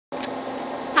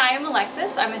Hi, I'm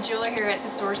Alexis. I'm a jeweler here at the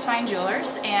Source Fine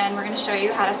Jewelers, and we're going to show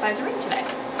you how to size a ring today.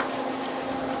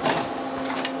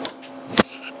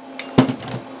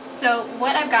 So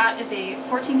what I've got is a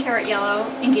 14 karat yellow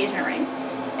engagement ring,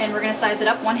 and we're going to size it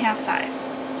up 1/2 size. So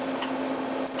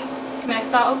I'm going to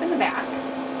saw open the back.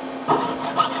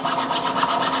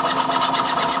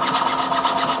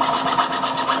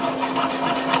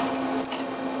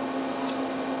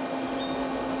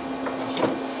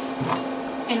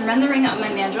 And run the ring up my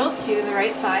mandrel to the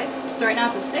right size. So right now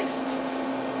it's a 6.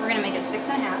 We're going to make it 6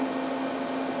 1/2.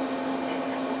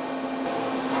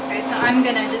 Okay, so I'm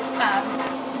going to just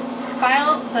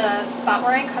file the spot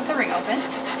where I cut the ring open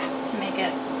to make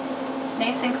it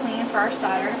nice and clean for our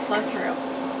solder to flow through.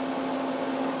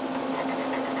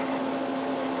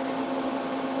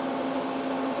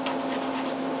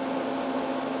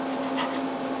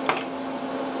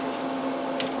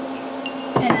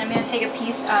 And then I'm going to take a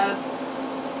piece of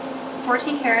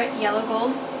 14 karat yellow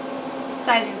gold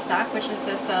sizing stock, which is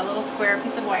this little square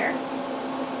piece of wire,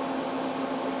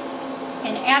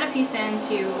 and add a piece in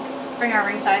to bring our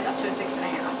ring size up to a 6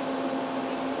 1/2.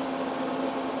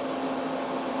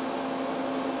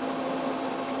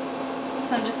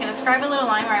 So I'm just going to scribe a little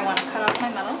line where I want to cut off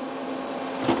my metal.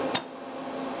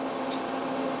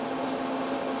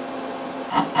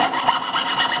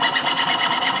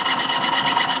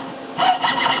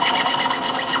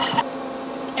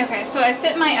 Okay, so I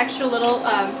fit my extra little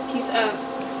piece of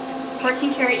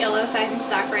 14 karat yellow sizing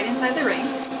stock right inside the ring.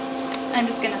 I'm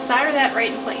just going to solder that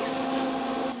right in place.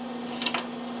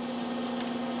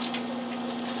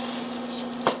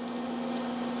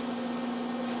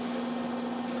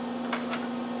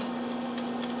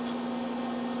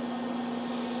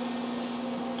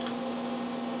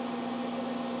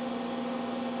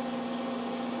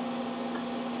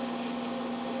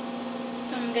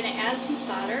 I'm going to add some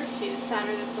solder to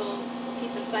solder this little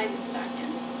piece of sizing stock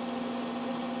in.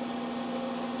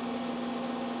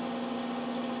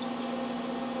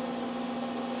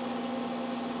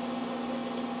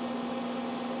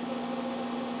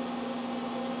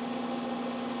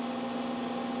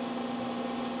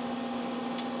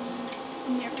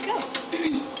 And there we go.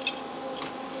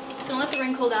 So I'll let the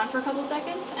ring cool down for a couple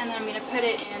seconds, and then I'm going to put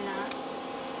it in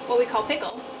what we call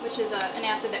pickle, which is an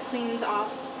acid that cleans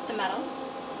off the metal.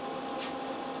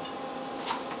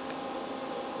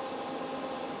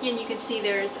 And you can see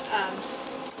there's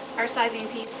our sizing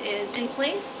piece is in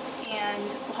place,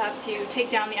 and we'll have to take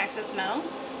down the excess metal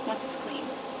once it's clean.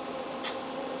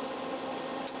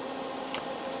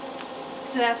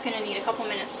 So that's going to need a couple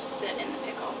minutes to sit in the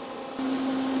pickle.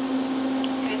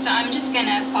 Okay, so I'm just going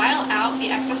to file out the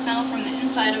excess metal from the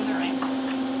inside of the ring.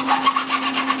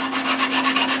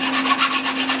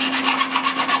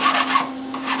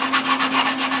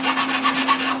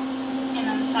 And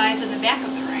on the sides and the back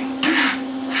of the ring.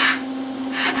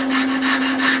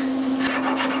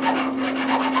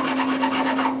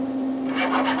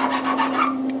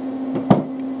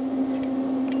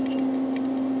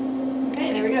 Okay,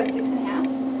 there we go, 6 1/2.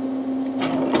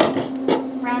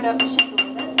 Round up the shape a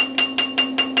little bit.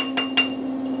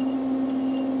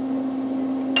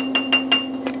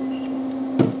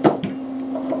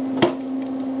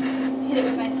 Hit it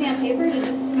with my sandpaper to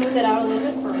just smooth it out a little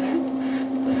bit further.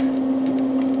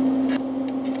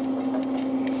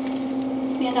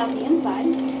 Sand out the inside.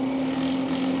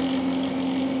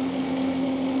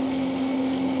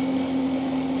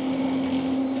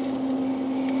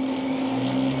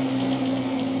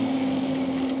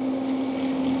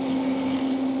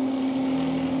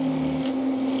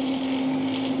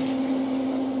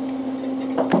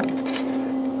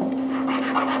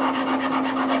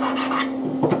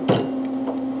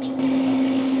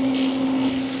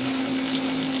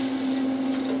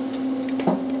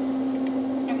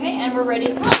 And we're ready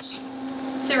to polish.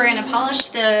 So we're going to polish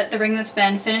the ring that's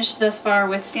been finished thus far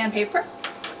with sandpaper.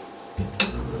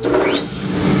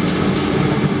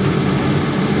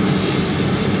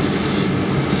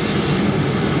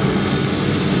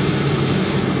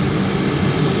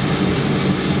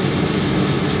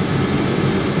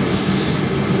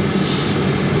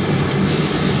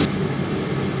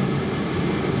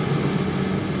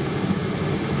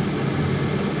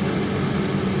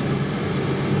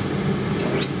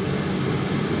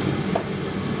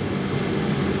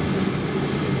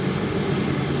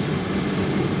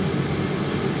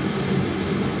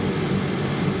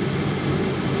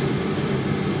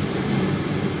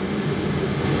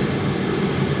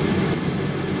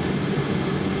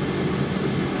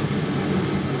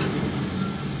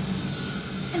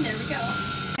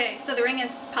 So the ring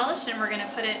is polished, and we're going to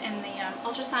put it in the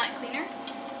ultrasonic cleaner,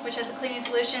 which has a cleaning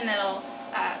solution that'll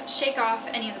shake off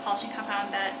any of the polishing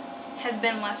compound that has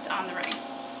been left on the ring.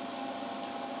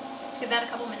 Let's give that a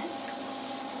couple minutes.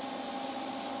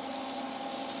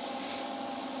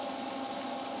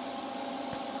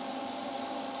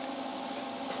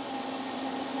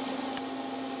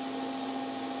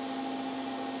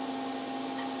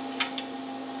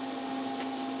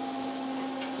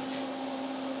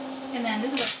 And then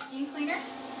this is a steam cleaner.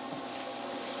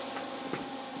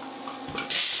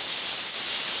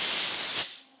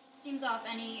 Steams off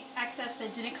any excess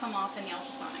that didn't come off in the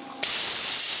ultrasonic.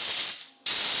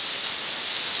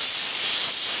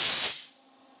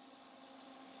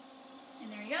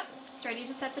 And there you go. It's ready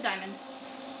to set the diamond.